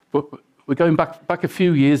But we're going back a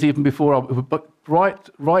few years, even before, but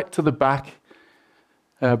right to the back,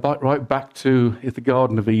 right back to the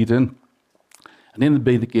Garden of Eden. And in the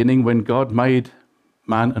beginning, when God made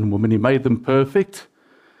man and woman, he made them perfect,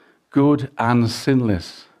 good and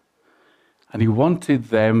sinless. And he wanted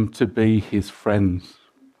them to be his friends.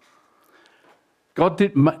 God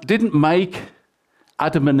didn't make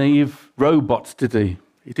Adam and Eve robots, did he?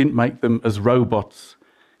 He didn't make them as robots.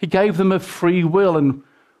 He gave them a free will, and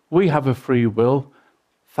we have a free will.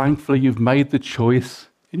 Thankfully, you've made the choice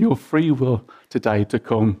in your free will today to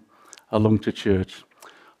come along to church.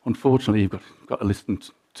 Unfortunately, you've got to listen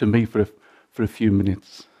to me for a few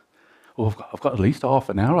minutes. Oh, I've got at least half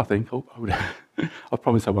an hour, I think. Oh, I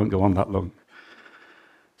promise I won't go on that long.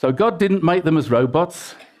 So God didn't make them as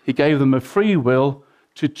robots. He gave them a free will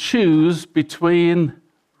to choose between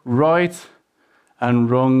right and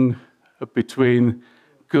wrong, between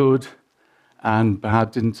good and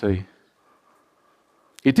bad, didn't he?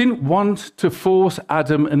 He didn't want to force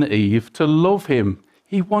Adam and Eve to love him.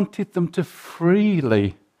 He wanted them to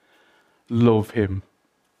freely love him.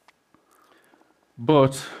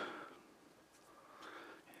 But,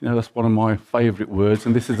 that's one of my favourite words,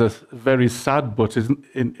 and this is a very sad but,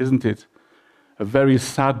 isn't it? A very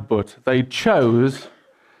sad but. They chose,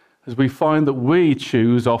 as we find that we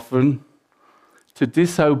choose often, to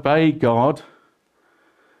disobey God.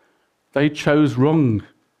 They chose wrong.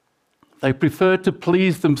 They preferred to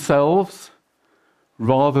please themselves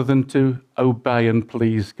rather than to obey and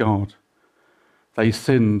please God. They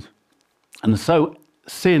sinned. And so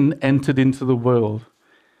sin entered into the world.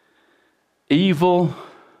 Evil,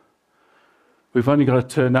 we've only got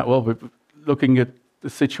to turn that, we're looking at the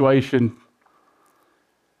situation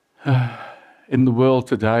in the world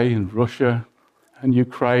today, in Russia and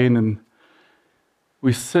Ukraine, and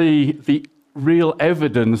we see the real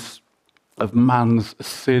evidence of man's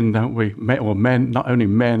sin, don't we? Men, not only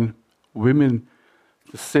men, women,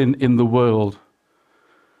 the sin in the world.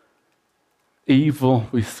 Evil,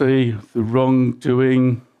 we see the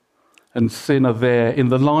wrongdoing and sin are there in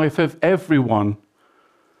the life of everyone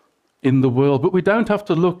in the world. But we don't have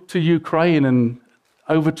to look to Ukraine and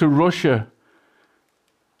over to Russia.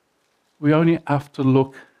 We only have to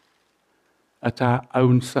look at our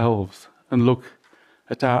own selves and look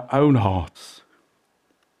at our own hearts.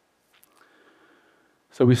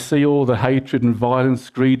 So we see all the hatred and violence,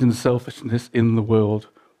 greed and selfishness in the world.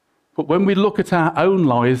 But when we look at our own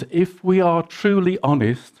lives, if we are truly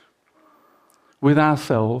honest with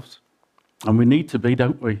ourselves, and we need to be,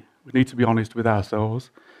 don't we? We need to be honest with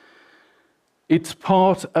ourselves. It's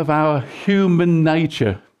part of our human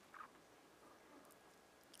nature.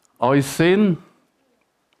 I sin,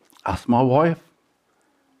 ask my wife,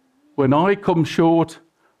 when I come short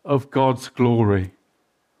of God's glory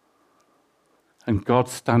and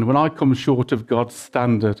God's standard, when I come short of God's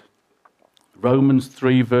standard. Romans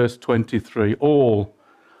 3 verse 23, all,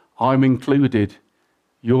 I'm included,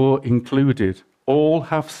 you're included, all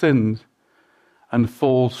have sinned and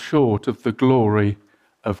fall short of the glory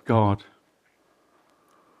of God.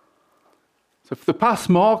 So if the pass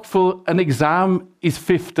mark for an exam is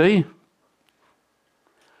 50,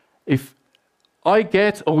 if I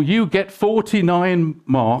get or you get 49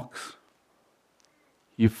 marks,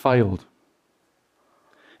 you've failed.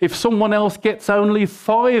 If someone else gets only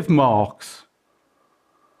 5 marks,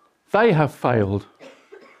 they have failed.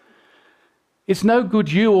 It's no good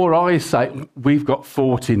you or I say, we've got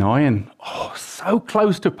 49. Oh, so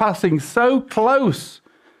close to passing, so close.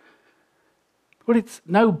 But it's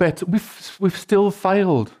no better. We've still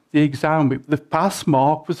failed the exam. The pass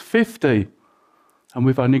mark was 50, and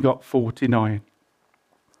we've only got 49.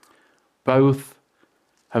 Both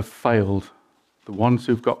have failed. The ones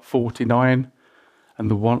who've got 49 and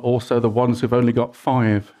the ones who've only got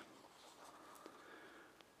 5.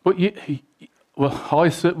 But we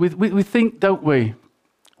think, don't we?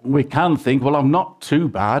 We can think, well, I'm not too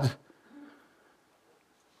bad.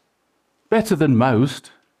 Better than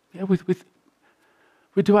most. Yeah, we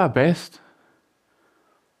do our best.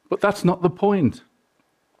 But that's not the point.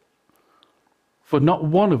 For not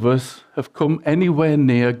one of us have come anywhere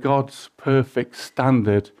near God's perfect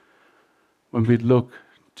standard when we look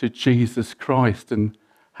to Jesus Christ and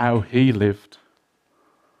how he lived.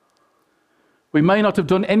 We may not have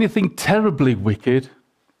done anything terribly wicked,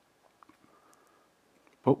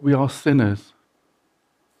 but we are sinners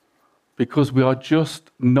because we are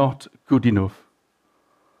just not good enough.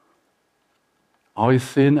 I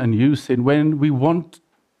sin and you sin when we want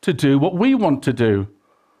to do what we want to do,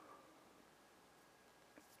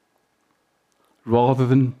 rather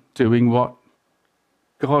than doing what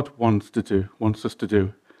God wants us to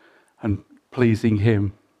do, and pleasing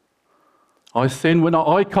him. I sin when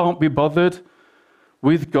I can't be bothered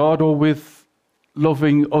with God or with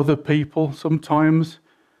loving other people sometimes.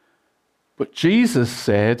 But Jesus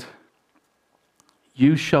said,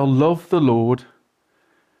 you shall love the Lord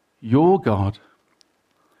your God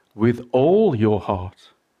with all your heart,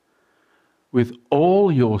 with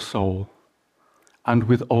all your soul, and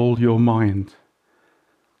with all your mind.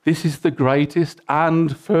 This is the greatest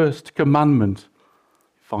and first commandment.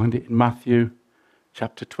 Find it in Matthew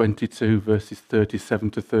chapter 22, verses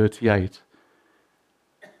 37 to 38.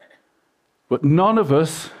 But none of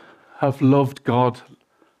us have loved God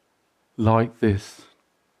like this.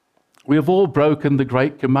 We have all broken the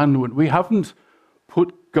great commandment. We haven't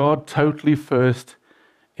put God totally first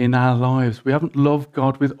in our lives. We haven't loved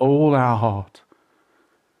God with all our heart,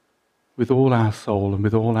 with all our soul, and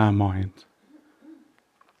with all our mind.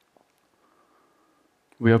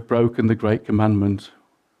 We have broken the great commandment.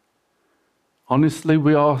 Honestly,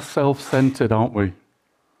 we are self-centered, aren't we?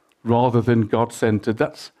 Rather than God-centered.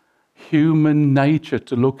 That's human nature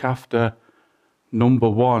to look after number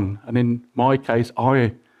one. And in my case,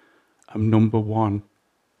 I am number one.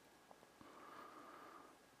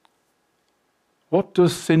 What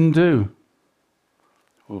does sin do?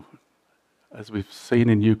 Well, as we've seen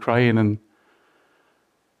in Ukraine, and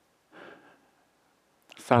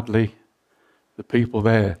sadly, the people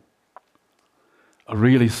there are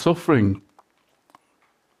really suffering.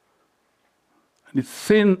 And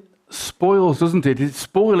sin spoils, doesn't it? It's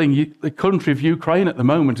spoiling the country of Ukraine at the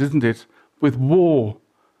moment, isn't it? With war.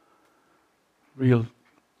 It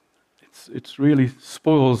really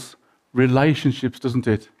spoils relationships, doesn't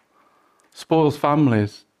it? Spoils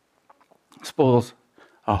families. Spoils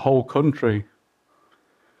a whole country.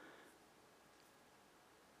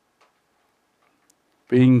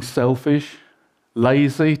 Being selfish,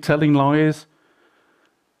 lazy, telling lies.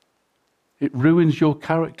 It ruins your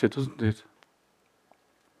character, doesn't it?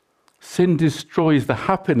 Sin destroys the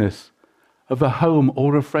happiness of a home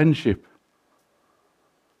or a friendship.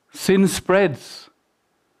 Sin spreads.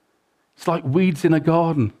 It's like weeds in a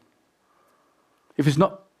garden. If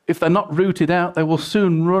they're not rooted out, they will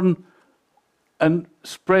soon run and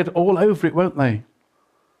spread all over it, won't they?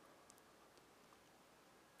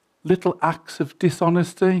 Little acts of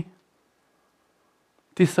dishonesty,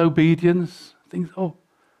 disobedience, things,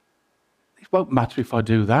 it won't matter if I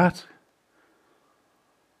do that.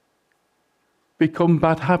 Become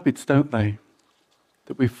bad habits, don't they?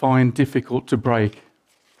 That we find difficult to break.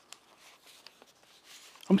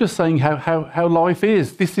 I'm just saying how life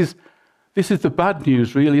is. This is the bad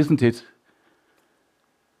news, really, isn't it?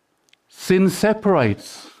 Sin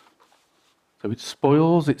separates. So it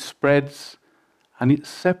spoils, it spreads, and it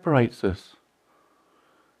separates us.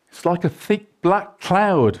 It's like a thick black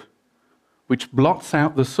cloud which blots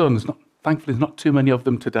out the sun. Thankfully, there's not too many of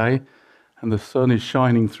them today, and the sun is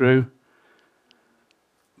shining through.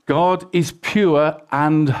 God is pure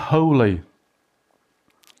and holy.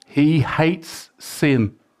 He hates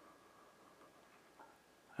sin.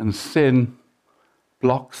 And sin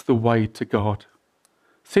blocks the way to God.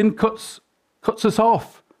 Sin cuts us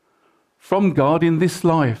off from God in this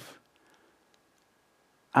life.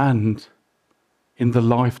 And in the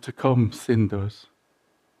life to come, sin does.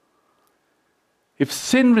 If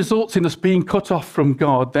sin results in us being cut off from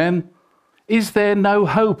God, then is there no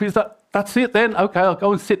hope? That's it then? Okay, I'll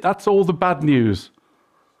go and sit. That's all the bad news.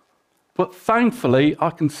 But thankfully, I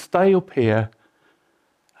can stay up here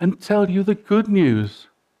and tell you the good news.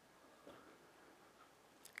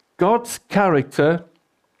 God's character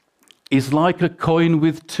is like a coin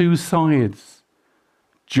with two sides,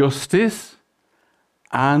 justice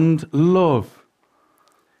and love.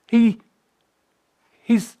 He's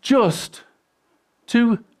just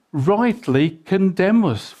to rightly condemn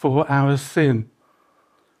us for our sin.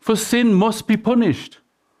 For sin must be punished.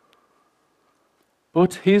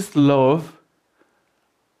 But his love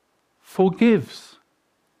forgives.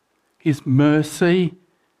 His mercy,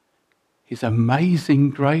 his amazing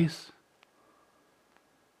grace,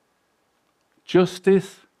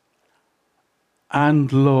 justice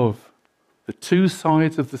and love, the two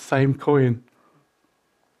sides of the same coin.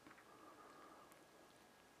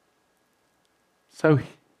 So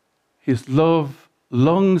his love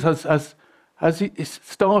longs, as it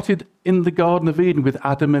started in the Garden of Eden with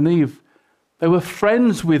Adam and Eve. They were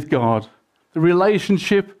friends with God. The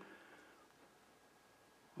relationship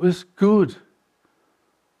was good.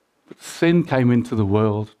 But sin came into the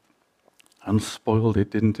world and spoiled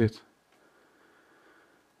it, didn't it?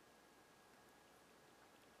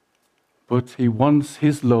 But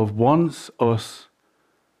his love wants us,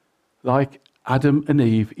 like Adam and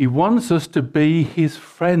Eve, he wants us to be his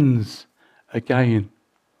friends again.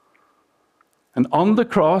 And on the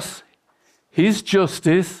cross, his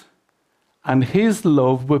justice and his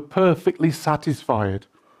love were perfectly satisfied.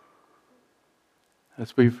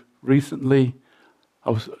 As we've recently,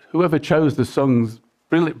 whoever chose the songs,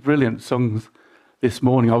 brilliant songs this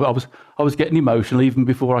morning, I was getting emotional even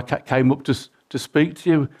before I came up to speak to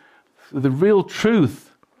you. The real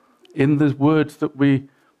truth in the words that we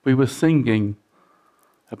were singing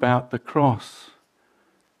about the cross.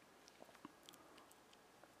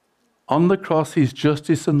 On the cross, his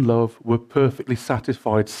justice and love were perfectly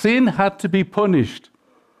satisfied. Sin had to be punished.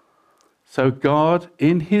 So God,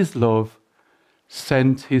 in his love,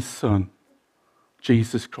 sent his Son,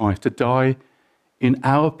 Jesus Christ, to die in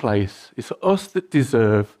our place. It's us that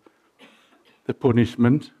deserve the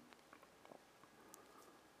punishment.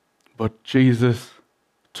 But Jesus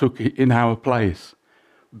took it in our place,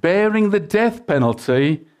 bearing the death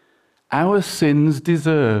penalty our sins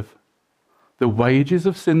deserve. The wages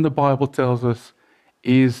of sin, the Bible tells us,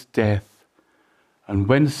 is death. And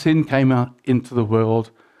when sin came out into the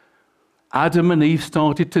world, Adam and Eve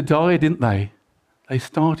started to die, didn't they? They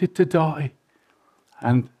started to die.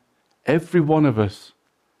 And every one of us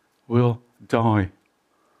will die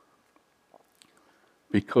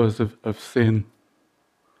because of sin.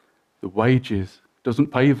 The wages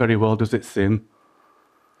doesn't pay very well, does it, sin?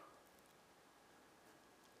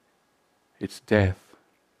 It's death.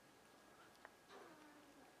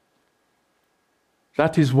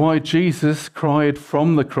 That is why Jesus cried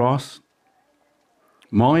from the cross,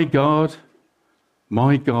 my God,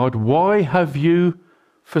 why have you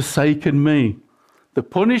forsaken me?" The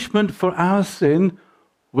punishment for our sin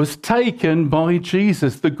was taken by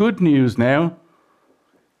Jesus. The good news now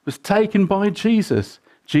was taken by Jesus.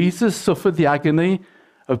 Jesus suffered the agony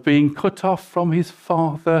of being cut off from his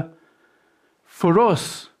Father for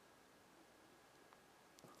us.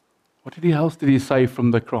 What else did he say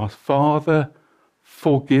from the cross? Father,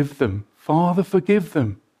 forgive them. Father, forgive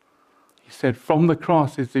them. He said from the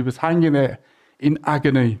cross as he was hanging there in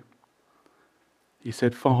agony. He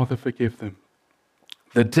said, Father, forgive them.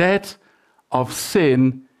 The debt of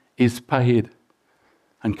sin is paid.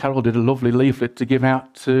 And Carol did a lovely leaflet to give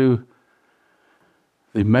out to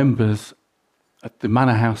the members at the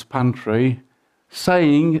Manor House Pantry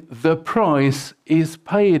saying the price is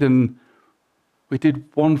paid. And we did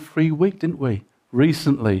one free week, didn't we,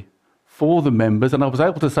 recently for the members. And I was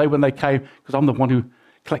able to say when they came, because I'm the one who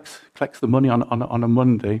collects the money on a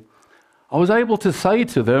Monday, I was able to say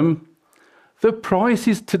to them, the price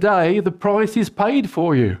is today, the price is paid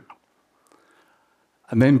for you.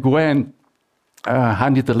 And then Gwen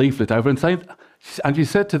handed the leaflet over and she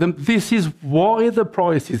said to them, this is why the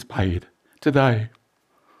price is paid today.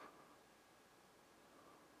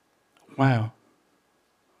 Wow.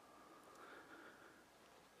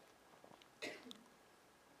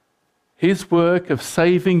 His work of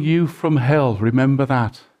saving you from hell, remember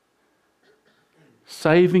that.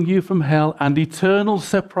 Saving you from hell and eternal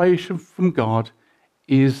separation from God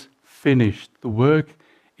is finished. The work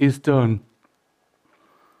is done.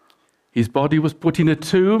 His body was put in a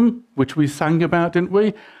tomb, which we sang about, didn't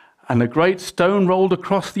we? And a great stone rolled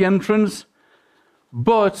across the entrance.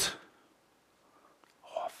 But,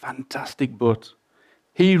 fantastic but,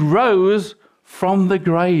 he rose from the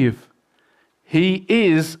grave. He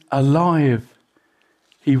is alive.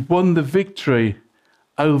 He won the victory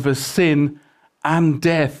over sin and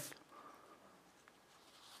death.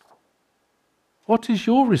 What is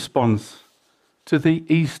your response to the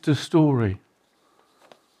Easter story?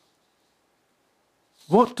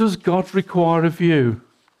 What does God require of you?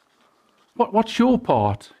 What's your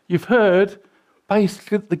part? You've heard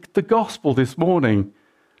basically the gospel this morning.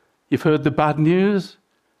 You've heard the bad news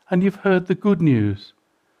and you've heard the good news.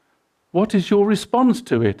 What is your response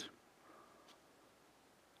to it?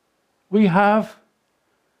 We have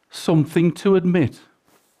something to admit.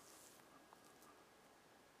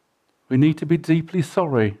 We need to be deeply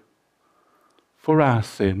sorry for our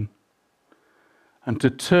sin and to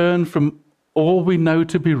turn from all we know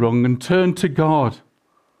to be wrong and turn to God.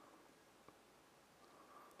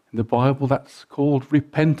 In the Bible, that's called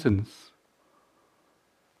repentance.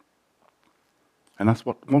 And that's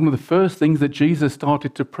one of the first things that Jesus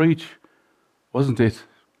started to preach, wasn't it?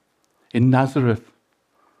 In Nazareth.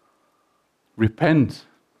 Repent,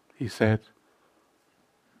 he said.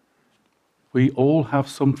 We all have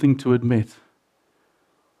something to admit.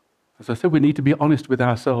 As I said, we need to be honest with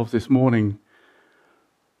ourselves this morning.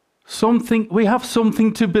 We have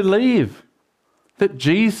something to believe, that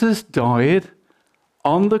Jesus died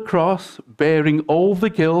on the cross, bearing all the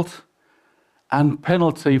guilt and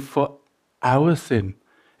penalty for our sin.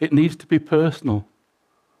 It needs to be personal.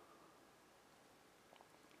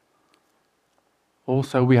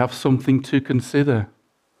 also we have something to consider.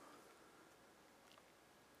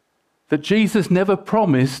 That Jesus never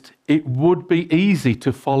promised it would be easy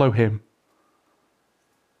to follow him.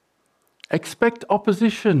 Expect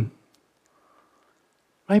opposition,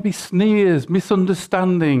 maybe sneers,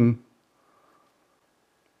 misunderstanding.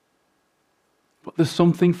 But there's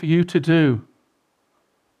something for you to do.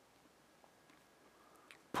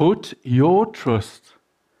 Put your trust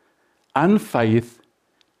and faith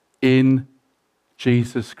in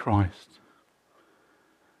Jesus Christ.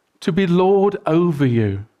 To be Lord over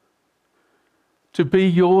you. To be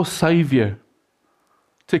your Saviour.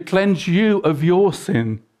 To cleanse you of your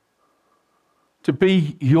sin. To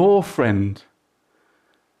be your friend.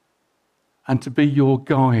 And to be your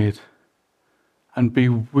guide. And be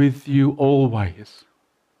with you always.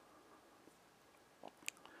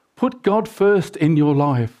 Put God first in your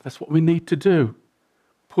life. That's what we need to do.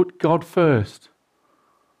 Put God first.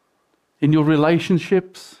 In your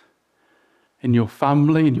relationships, in your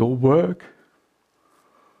family, in your work,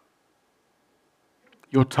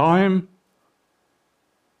 your time,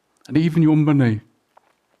 and even your money.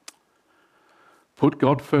 Put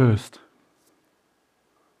God first.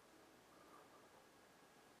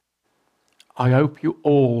 I hope you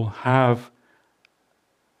all have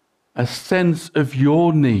a sense of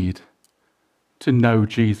your need to know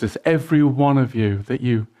Jesus. Every one of you, that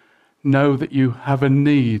you know that you have a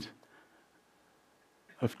need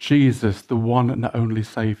of Jesus, the one and only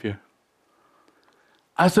Saviour.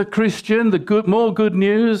 As a Christian, more good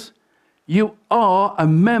news, you are a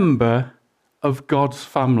member of God's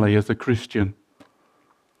family as a Christian.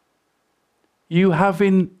 You have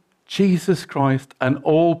in Jesus Christ an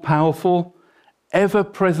all-powerful,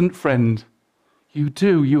 ever-present friend. You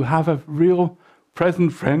do. You have a real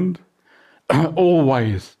present friend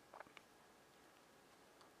always.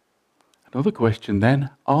 Another question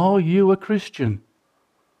then, are you a Christian?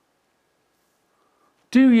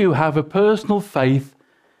 Do you have a personal faith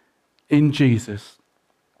in Jesus?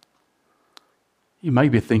 You may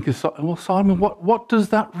be thinking, well, Simon, what does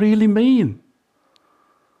that really mean?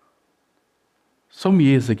 Some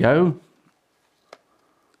years ago,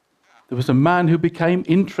 there was a man who became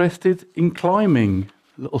interested in climbing.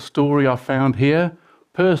 A little story I found here,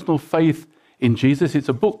 Personal Faith in Jesus. It's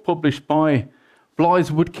a book published by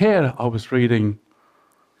Blythswood Care I was reading.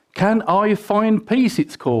 Can I Find Peace,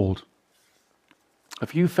 it's called.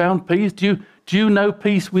 Have you found peace? Do you know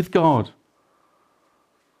peace with God?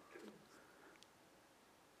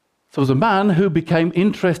 So there was a man who became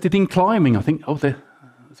interested in climbing. I think,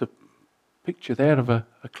 there's a picture there of a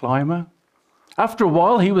climber. After a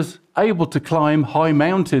while, he was able to climb high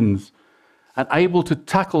mountains and able to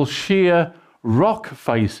tackle sheer rock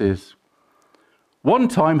faces. One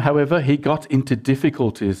time, however, he got into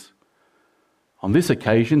difficulties. On this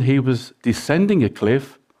occasion, he was descending a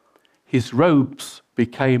cliff. His ropes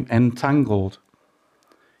became entangled.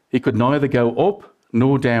 He could neither go up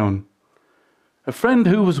nor down. A friend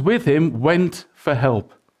who was with him went for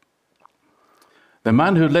help. The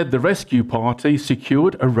man who led the rescue party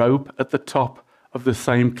secured a rope at the top of the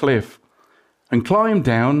same cliff and climbed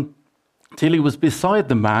down till he was beside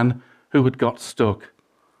the man who had got stuck.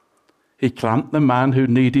 He clamped the man who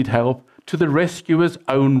needed help to the rescuer's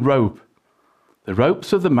own rope, the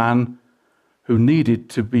ropes of the man who needed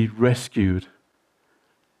to be rescued.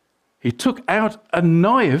 He took out a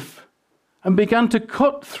knife and began to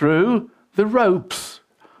cut through the ropes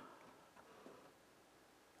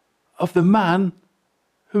of the man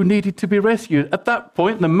who needed to be rescued. At that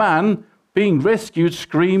point, the man being rescued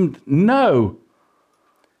screamed, "No!"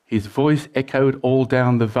 His voice echoed all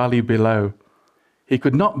down the valley below. He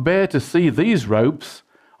could not bear to see these ropes,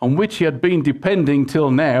 on which he had been depending till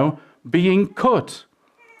now, being cut.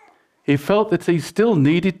 He felt that he still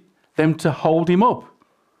needed them to hold him up.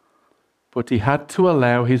 But he had to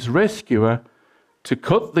allow his rescuer to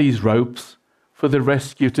cut these ropes for the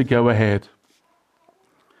rescue to go ahead.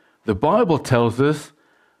 The Bible tells us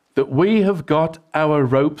that we have got our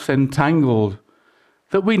ropes entangled,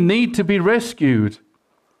 that we need to be rescued.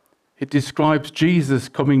 It describes Jesus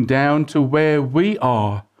coming down to where we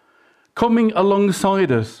are, coming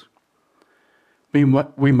alongside us. We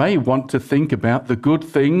may want to think about the good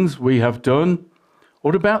things we have done,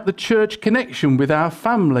 or about the church connection with our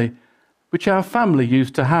family, which our family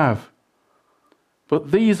used to have.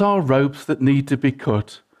 But these are ropes that need to be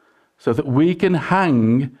cut, so that we can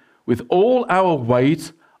hang with all our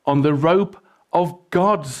weight on the rope of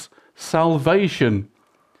God's salvation,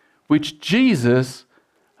 which Jesus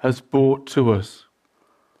has brought to us.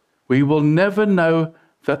 We will never know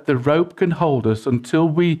that the rope can hold us until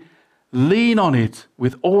we lean on it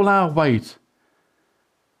with all our weight.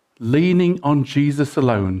 leaning on Jesus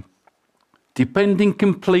alone, depending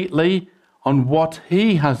completely on what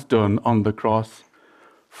he has done on the cross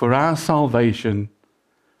for our salvation.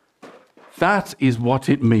 That is what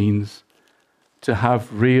it means to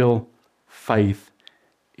have real faith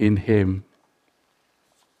in him.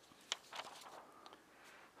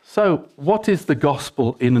 So, what is the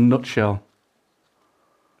gospel in a nutshell?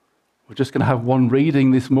 We're just going to have one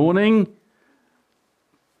reading this morning,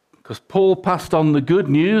 because Paul passed on the good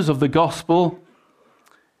news of the gospel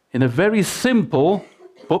in a very simple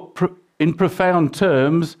but in profound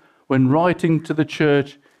terms when writing to the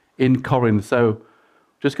church in Corinth. So,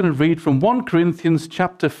 just going to read from 1 Corinthians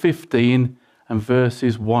chapter 15 and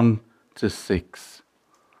verses 1 to 6.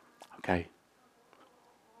 Okay.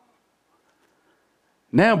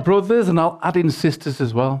 Now, brothers, and I'll add in sisters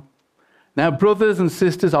as well. Now, brothers and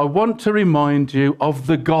sisters, I want to remind you of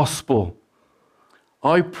the gospel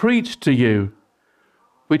I preached to you,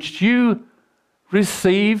 which you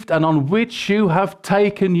received and on which you have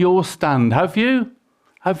taken your stand. Have you?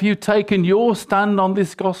 Have you taken your stand on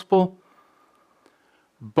this gospel?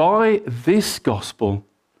 By this gospel,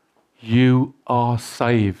 you are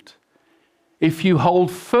saved, if you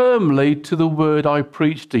hold firmly to the word I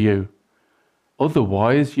preached to you.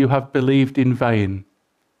 Otherwise, you have believed in vain.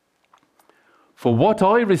 For what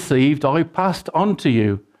I received, I passed on to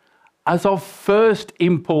you as of first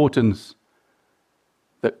importance,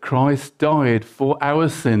 that Christ died for our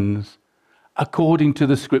sins according to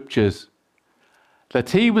the Scriptures, that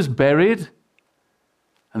he was buried,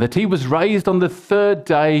 and that he was raised on the third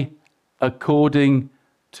day according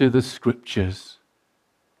to the Scriptures,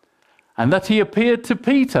 and that he appeared to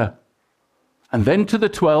Peter, and then to the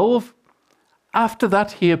 12. After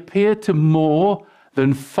that, he appeared to more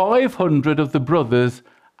than 500 of the brothers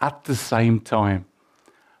at the same time,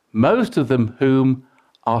 most of them whom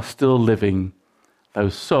are still living, though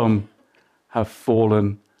some have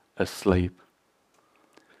fallen asleep.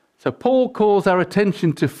 So Paul calls our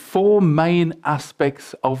attention to four main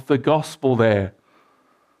aspects of the gospel there.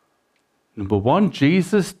 Number one,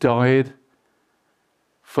 Jesus died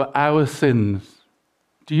for our sins.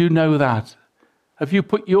 Do you know that? Have you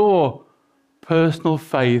put your personal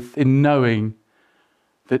faith in knowing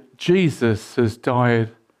that Jesus has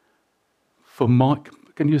died for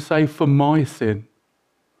for my sin?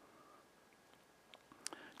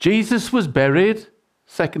 Jesus was buried.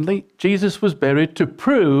 Secondly, Jesus was buried to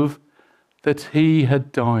prove that he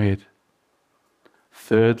had died.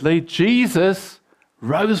 Thirdly, Jesus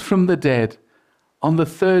rose from the dead on the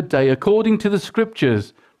third day according to the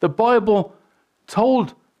Scriptures. The Bible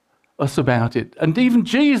told us about it. And even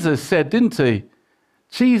Jesus said, didn't he?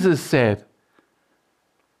 Jesus said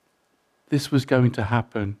this was going to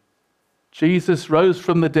happen. Jesus rose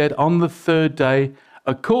from the dead on the third day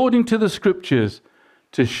according to the Scriptures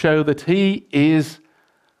to show that he is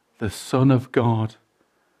the Son of God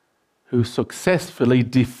who successfully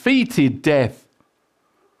defeated death,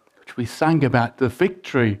 which we sang about, the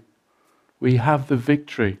victory. We have the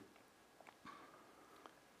victory.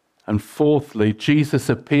 And fourthly, Jesus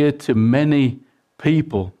appeared to many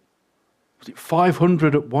people. Was it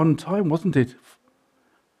 500 at one time, wasn't it?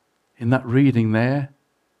 In that reading there.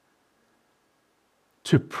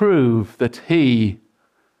 To prove that he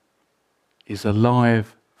is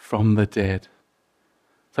alive from the dead.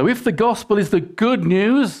 So if the gospel is the good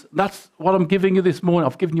news, that's what I'm giving you this morning.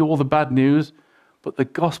 I've given you all the bad news, but the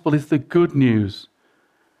gospel is the good news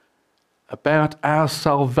about our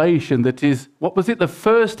salvation. That is, what was it? The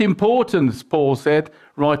first importance, Paul said,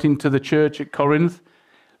 writing to the church at Corinth.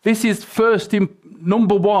 This is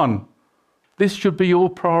number one. This should be your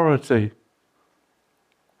priority.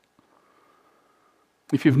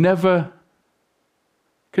 If you've never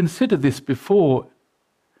considered this before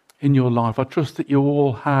in your life, I trust that you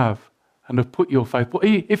all have and have put your faith. But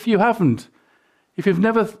if you haven't, if you've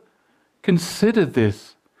never considered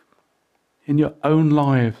this in your own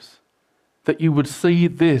lives, that you would see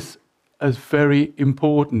this as very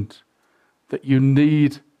important, that you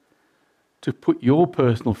need to put your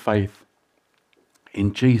personal faith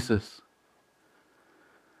in Jesus.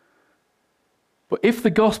 But if the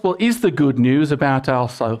gospel is the good news about our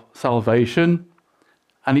salvation,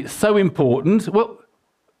 and it's so important, well,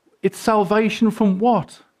 it's salvation from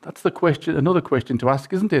what? That's the question, another question to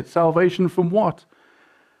ask, isn't it? Salvation from what?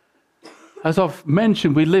 As I've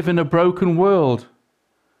mentioned, we live in a broken world,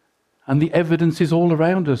 and the evidence is all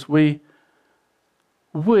around us. We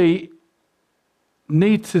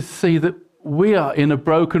need to see that we are in a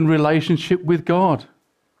broken relationship with God.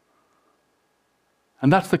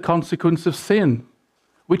 And that's the consequence of sin,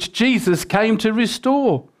 which Jesus came to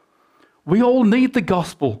restore. We all need the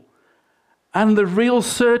gospel. and the real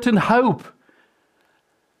certain hope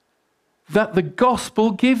that the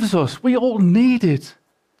gospel gives us. We all need it.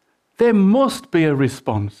 There must be a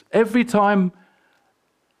response. Every time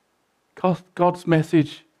God's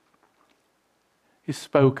message is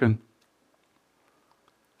spoken,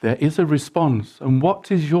 there is a response. And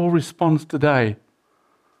what is your response today?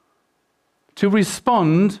 To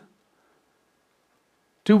respond,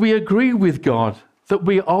 do we agree with God that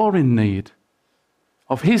we are in need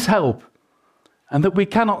of His help and that we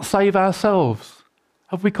cannot save ourselves?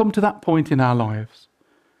 Have we come to that point in our lives?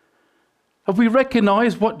 Have we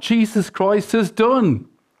recognized what Jesus Christ has done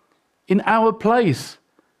in our place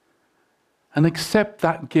and accept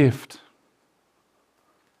that gift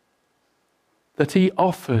that He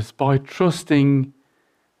offers by trusting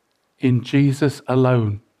in Jesus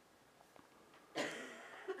alone?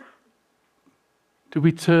 Do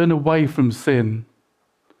we turn away from sin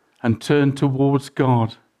and turn towards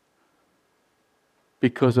God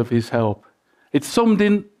because of His help? It's summed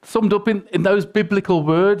up in those biblical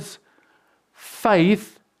words: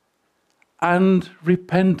 faith and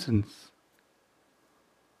repentance.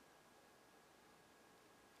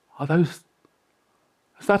 Has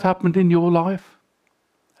that happened in your life?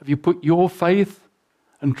 Have you put your faith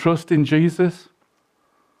and trust in Jesus?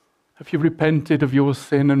 Have you repented of your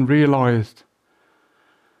sin and realized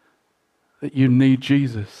that you need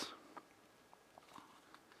Jesus?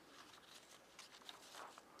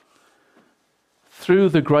 Through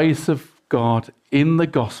the grace of God in the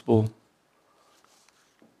gospel,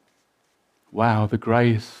 wow, the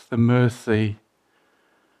grace, the mercy,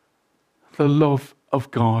 the love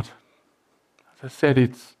of God. As I said,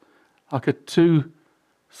 it's like a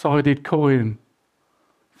two-sided coin.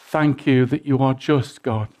 Thank you that you are just,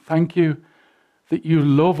 God. Thank you that you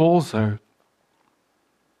love also.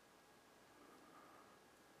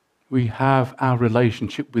 We have our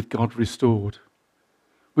relationship with God restored.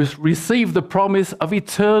 We receive the promise of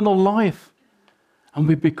eternal life, and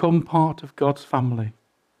we become part of God's family.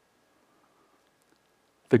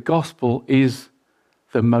 The gospel is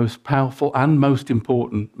the most powerful and most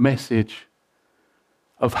important message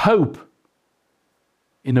of hope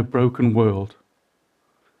in a broken world.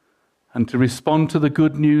 And to respond to the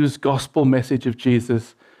good news gospel message of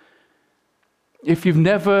Jesus, if you've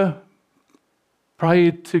never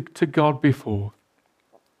prayed to God before,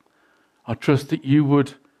 I trust that you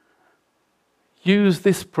would use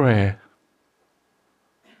this prayer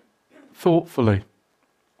thoughtfully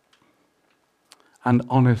and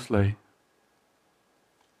honestly.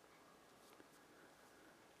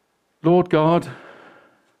 Lord God,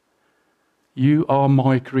 you are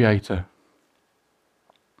my creator.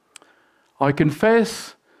 I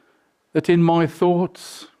confess that in my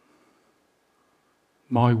thoughts,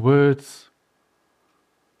 my words,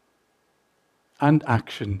 and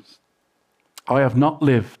actions, I have not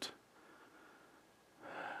lived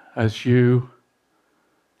as you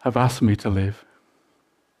have asked me to live.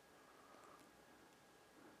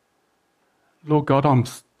 Lord God,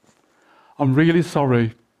 I'm really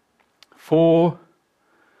sorry for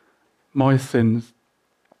my sins.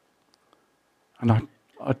 And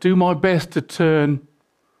I do my best to turn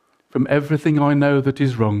from everything I know that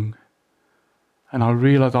is wrong. And I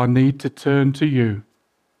realize I need to turn to you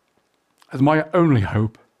as my only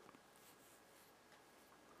hope.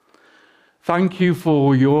 Thank you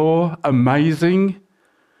for your amazing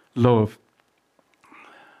love,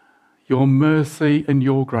 your mercy and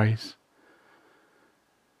your grace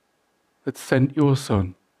that sent your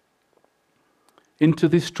Son into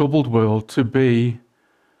this troubled world to be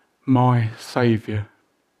my Saviour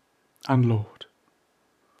and Lord.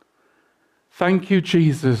 Thank you,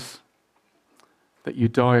 Jesus, that you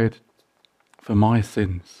died for my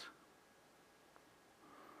sins.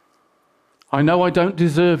 I know I don't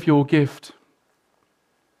deserve your gift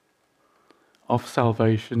of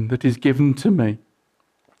salvation that is given to me.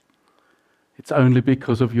 It's only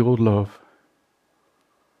because of your love,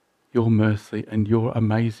 your mercy, and your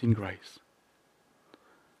amazing grace.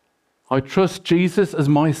 I trust Jesus as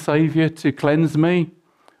my Saviour to cleanse me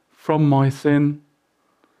from my sin.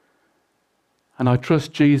 And I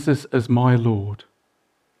trust Jesus as my Lord.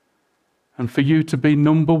 And for you to be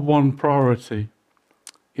number one priority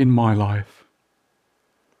in my life.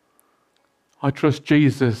 I trust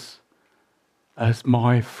Jesus as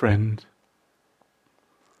my friend,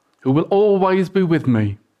 who will always be with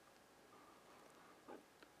me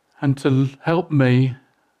and to help me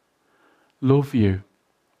love you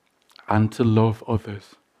and to love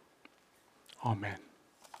others. Amen.